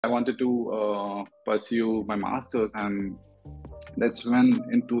I wanted to pursue my master's, and that's when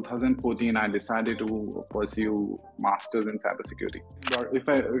in 2014 I decided to pursue masters in cybersecurity.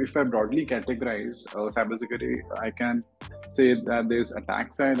 If I broadly categorize cybersecurity, I can say that there's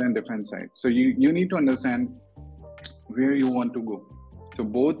attack side and defense side. So you need to understand where you want to go. So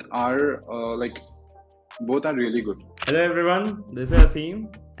both are really good. Hello everyone, this is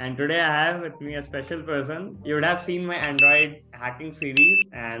Asim, and today I have with me a special person. You would have seen my Android hacking series,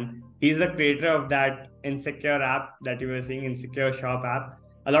 and he's the creator of that Insecure app that you were seeing, InsecureShop app.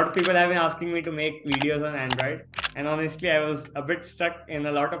 A lot of people have been asking me to make videos on Android, and honestly, I was a bit stuck in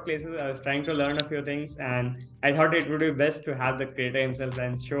a lot of places. I was trying to learn a few things, and I thought it would be best to have the creator himself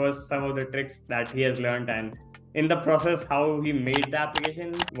and show us some of the tricks that he has learned and in the process how he made the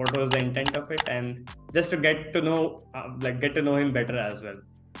application, what was the intent of it, and just to get to know get to know him better as well.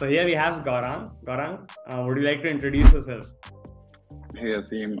 So here we have Gaurang, would you like to introduce yourself? Hey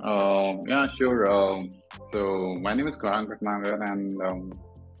Asim, yeah, sure. So my name is Gaurang Bhatnagar, and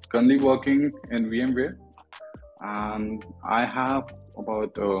currently working in VMware, and I have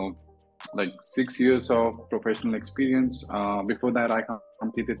about 6 years of professional experience. Before that, I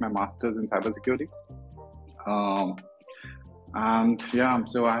completed my master's in cybersecurity. Um, and yeah,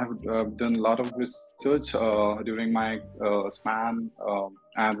 so I have done a lot of research during my span,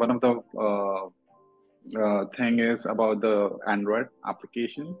 and one of the thing is about the Android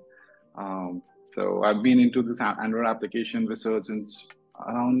application. So I've been into this Android application research since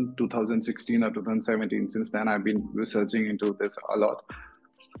around 2016 or 2017. Since then, I've been researching into this a lot.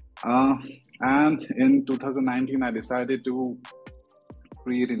 Uh, and in 2019, I decided to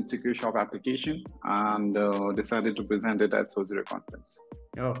create InsecureShop application and decided to present it at Sozero conference.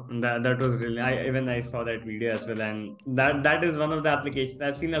 Oh, that was really. I saw that video as well, and that is one of the applications.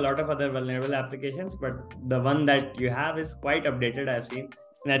 I've seen a lot of other vulnerable applications, but the one that you have is quite updated. I've seen,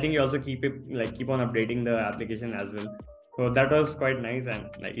 and I think you also keep on updating the application as well. So that was quite nice, and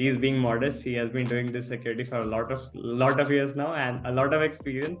like he's being modest. He has been doing this security for a lot of years now, and a lot of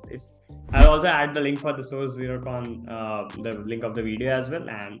experience. If I'll also add the link for the Source Zero Con, the link of the video as well,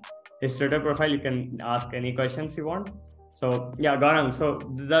 and his Twitter profile. You can ask any questions you want. So yeah, Gaurang. So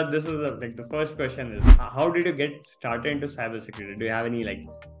this is the first question is how did you get started into cybersecurity? Do you have any like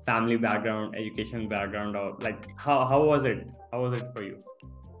family background, education background, or like how was it? How was it for you?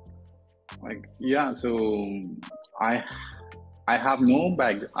 Yeah, so I I have no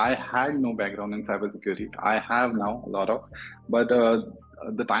back. I had no background in cybersecurity. I have now a lot of, but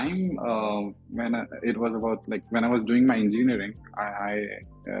the time it was about like when I was doing my engineering, I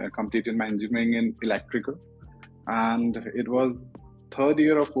completed my engineering in electrical, and it was third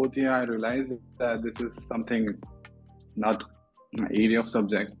year or fourth year I realized that this is something not my area of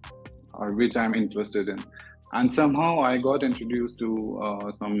subject or which I'm interested in, and somehow I got introduced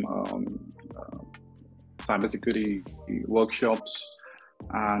to some cybersecurity workshops,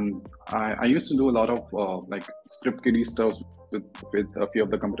 and I used to do a lot of script kiddie stuff with a few of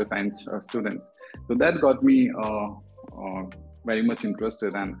the computer science students. So that got me very much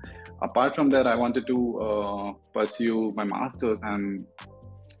interested. And apart from that, I wanted to pursue my masters, and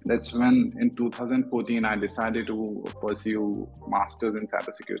that's when in 2014 I decided to pursue masters in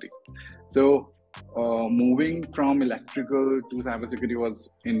cybersecurity. So moving from electrical to cybersecurity was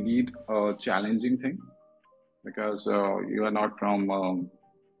indeed a challenging thing because you are not from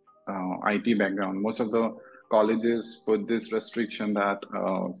IT background. Most of the colleges put this restriction that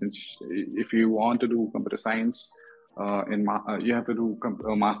since if you want to do computer science, you have to do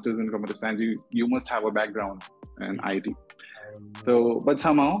masters in computer science. You must have a background in IT. So, but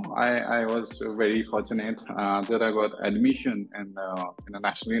somehow I was very fortunate that I got admission in a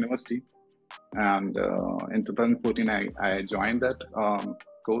national university, and in 2014 I joined that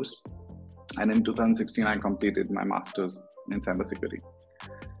course, and in 2016 I completed my master's in cybersecurity.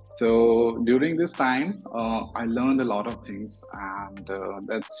 So during this time, I learned a lot of things, and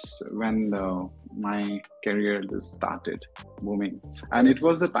that's when my career just started booming. And it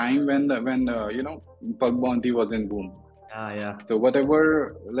was the time when bug bounty was in boom. Yeah. So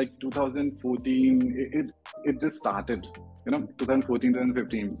whatever, like 2014, it just started. 2014,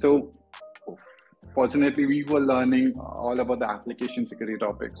 2015. So fortunately, we were learning all about the application security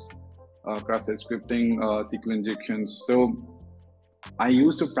topics, cross-site scripting, SQL injections. So I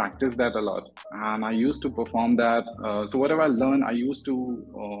used to practice that a lot, and I used to perform that. So whatever I learned, I used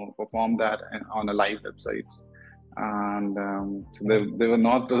to perform that on a live website, and so there were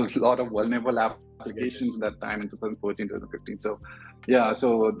not a lot of vulnerable applications that time in 2014, 2015. So yeah,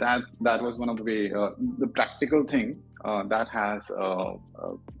 so that was one of the way the practical thing that has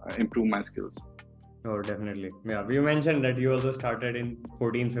improved my skills. Oh, definitely. Yeah. You mentioned that you also started in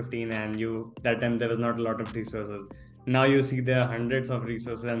 14, 15, and that time there was not a lot of resources. Now you see there are hundreds of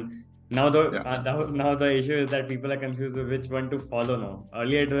resources, and Yeah, now the issue is that people are confused with which one to follow now.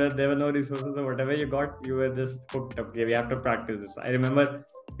 Earlier there were no resources, so whatever you got, you were just hooked up. Okay, we have to practice this. I remember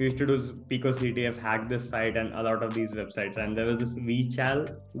we used to do Pico CTF, hack this site, and a lot of these websites. And there was this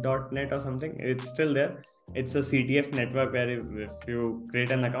vchal.net or something. It's still there. It's a CTF network where if you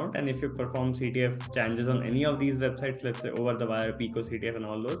create an account and if you perform CTF challenges on any of these websites, let's say over the wire, Pico CTF and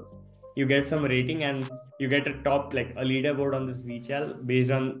all those, you get some rating and you get a top, like a leaderboard on this VCHAL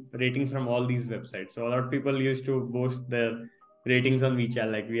based on ratings from all these websites. So a lot of people used to boast their ratings on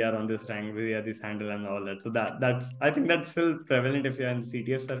VCHAL, like we are on this rank, we are this handle and all that. So that's I think that's still prevalent. If you're in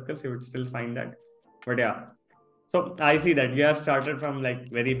CTF circles, you would still find that. But yeah, so I see that you have started from like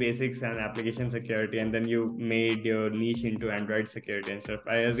very basics and application security, and then you made your niche into Android security and stuff.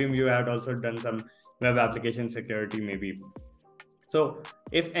 I assume you had also done some web application security, maybe. So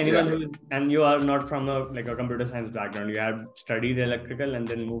if anyone yeah, who's and you are not from a computer science background, you have studied electrical and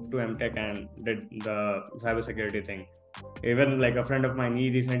then moved to MTech and did the cybersecurity thing. Even like a friend of mine, he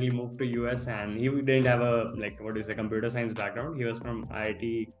recently moved to US and he didn't have a computer science background. He was from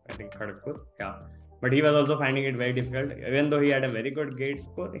IIT, I think Kharagpur, yeah. But he was also finding it very difficult. Even though he had a very good grade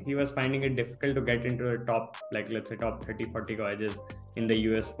score, he was finding it difficult to get into a top, like let's say top 30, 40 colleges in the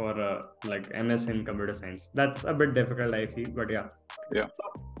US for like MS in computer science. That's a bit difficult, I feel. But yeah, yeah.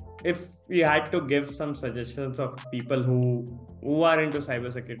 if we had to give some suggestions of people who are into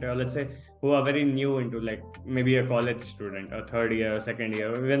cybersecurity, or let's say who are very new into, like maybe a college student, a third year, second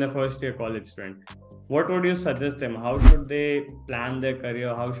year, or even a first year college student, what would you suggest them? How should they plan their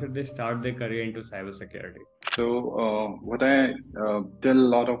career? How should they start their career into cybersecurity? So what I tell a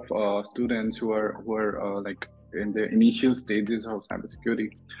lot of students who are like in the initial stages of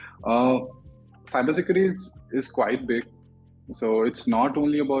cybersecurity, uh, cybersecurity is quite big. So it's not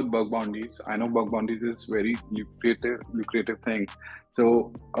only about bug bounties. I know bug bounties is very lucrative thing.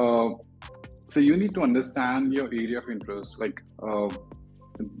 So so you need to understand your area of interest. Like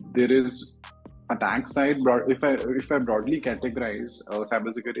there is attack side. If I broadly categorize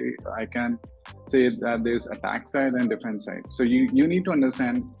cybersecurity, I can say that there's attack side and defense side. So you need to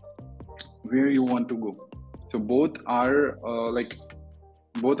understand where you want to go. So both are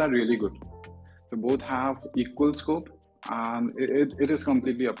really good. So both have equal scope, and it is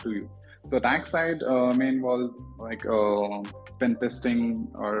completely up to you. So attack side may involve like pen testing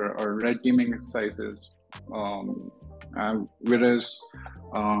or red teaming exercises, whereas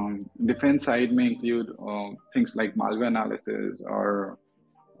defense side may include things like malware analysis or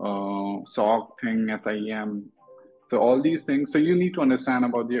SOC thing, SIEM. So all these things. So you need to understand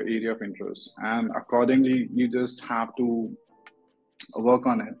about your area of interest, and accordingly, you just have to work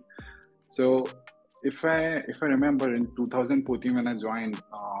on it. So if I remember in 2014 when I joined,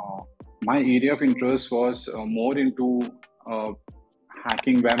 my area of interest was more into uh,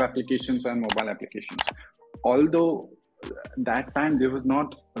 hacking web applications and mobile applications. Although that time there was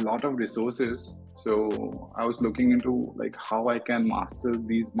not a lot of resources, so I was looking into like how I can master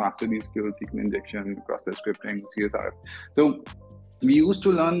these skills: SQL injection, process scripting, CSR. So we used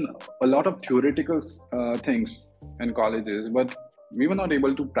to learn a lot of theoretical things in colleges, but we were not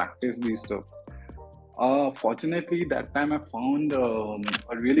able to practice these stuff. Fortunately, that time I found a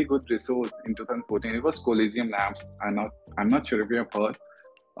really good resource in 2014. It was Coliseum Labs. I'm not sure if you have heard.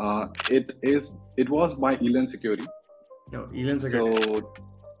 It was by InsecureShop. No, Elon So security.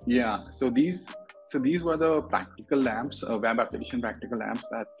 yeah, so these were the practical labs, web application practical labs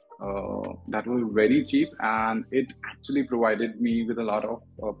that were very cheap, and it actually provided me with a lot of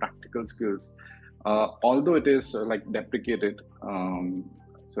practical skills. Although it is like deprecated,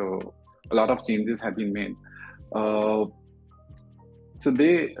 so a lot of changes have been made. Uh,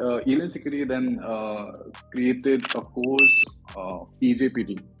 Elon Security then created a course,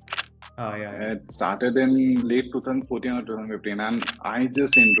 EJPT. Oh yeah, yeah. It started in late 2014 or 2015, and I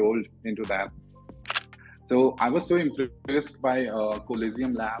just enrolled into that. So I was so impressed by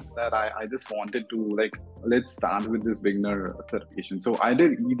Coliseum Labs that I just wanted to like, let's start with this beginner certification. So I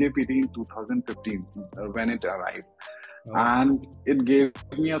did EJPT in 2015 when it arrived, Oh, and it gave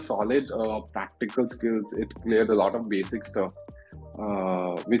me a solid practical skills. It cleared a lot of basic stuff,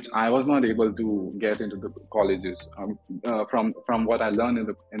 which I was not able to get into the colleges from what I learned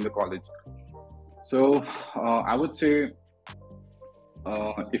in the college. So I would say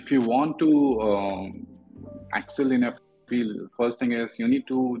if you want to excel in a field, first thing is you need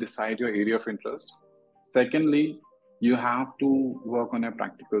to decide your area of interest. Secondly, you have to work on your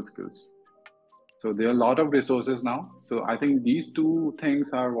practical skills. So there are a lot of resources now. So I think these two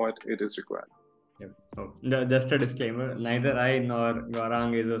things are what it is required. Yep. So just a disclaimer: neither I nor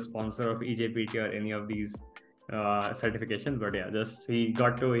Gaurang is a sponsor of EJPT or any of these certifications. But yeah, just he's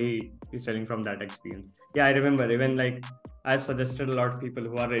telling from that experience. Yeah, I remember even like I've suggested a lot of people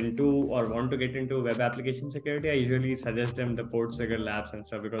who are into or want to get into web application security. I usually suggest them the Portswigger labs and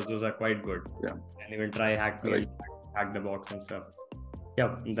stuff because those are quite good. Yeah. And even try Right. hack the box and stuff.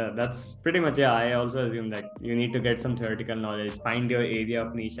 Yeah, that's pretty much. Yeah, I also assume that you need to get some theoretical knowledge, find your area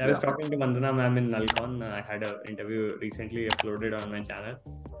of niche. I was talking to Vandana ma'am in Nalcon. I had an interview recently uploaded on my channel.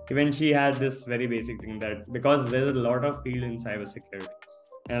 Even she had this very basic thing that because there's a lot of field in cybersecurity,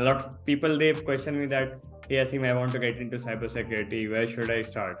 and a lot of people they question me that, hey Asim, I want to get into cybersecurity. Where should I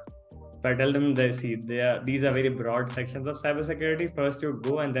start? So I tell them these are very broad sections of cybersecurity. First you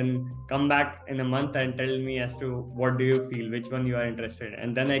go and then come back in a month and tell me as to what do you feel, which one you are interested in.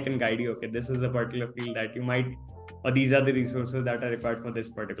 And then I can guide you, okay, this is a particular field that you might, or these are the resources that are required for this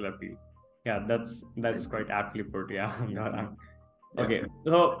particular field. Yeah, that's quite aptly put. Yeah, Gaurang. Okay,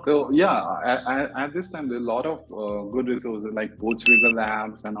 so yeah, at this time, there's a lot of good resources like Portswigger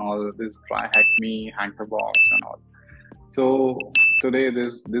Labs and all this. Try Hack Me, Hack the Box, and all. So today,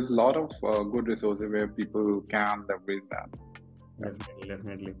 there's a lot of good resources where people can leverage that.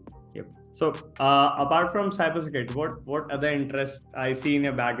 Definitely. Yep. So apart from cybersecurity, what other interests I see in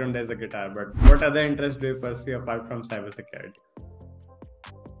your background? There's a guitar, but what other interests do you pursue apart from cybersecurity?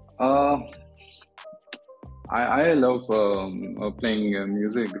 I love playing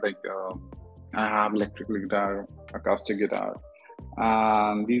music. Like I have electrical guitar, acoustic guitar,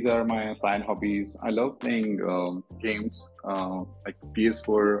 and these are my side hobbies. I love playing games like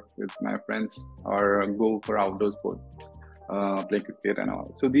PS4 with my friends, or go for outdoor sports, play cricket and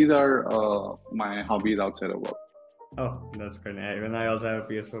all. So these are my hobbies outside of work. Oh, that's good. Even I also have a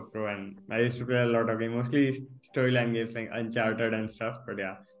PS4 Pro, and I used to play a lot of games, mostly storyline games like Uncharted and stuff. But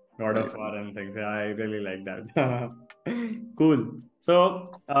yeah, God of War and things. Yeah, I really like that. Cool.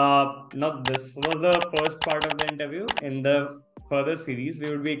 So, now this was the first part of the interview. In the further series, we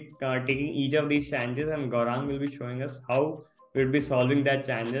would be taking each of these challenges, and Gaurang will be showing us how we would be solving that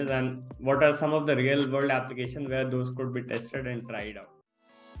challenges and what are some of the real world applications where those could be tested and tried out.